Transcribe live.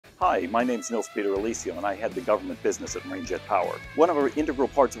Hi, my name's Nils-Peter Aulisio, and I head the government business at Marine Jet Power. One of our integral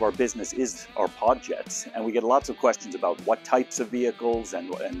parts of our business is our PodJets, and we get lots of questions about what types of vehicles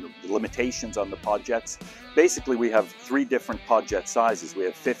and the limitations on the PodJets. Basically, we have three different PodJet sizes. We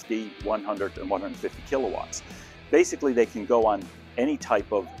have 50, 100, and 150 kilowatts. Basically, they can go on any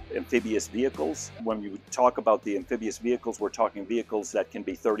type of amphibious vehicles. When you talk about the amphibious vehicles, we're talking vehicles that can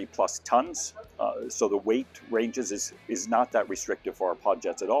be 30 plus tons. So the weight ranges is not that restrictive for our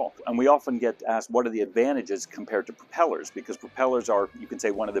PodJets at all. And we often get asked, what are the advantages compared to propellers? Because propellers are, you can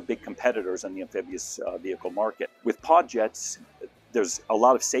say, one of the big competitors in the amphibious vehicle market. With PodJets, there's a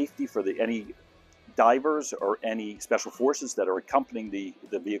lot of safety for any divers or any special forces that are accompanying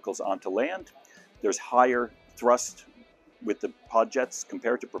the vehicles onto land. There's higher thrust with the PodJets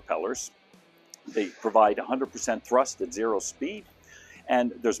compared to propellers. They provide 100% thrust at zero speed,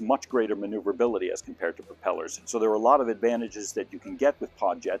 and there's much greater maneuverability as compared to propellers. So there are a lot of advantages that you can get with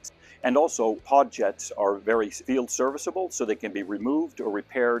PodJets. And also, PodJets are very field serviceable, so they can be removed or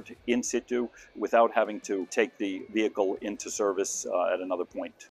repaired in situ without having to take the vehicle into service at another point.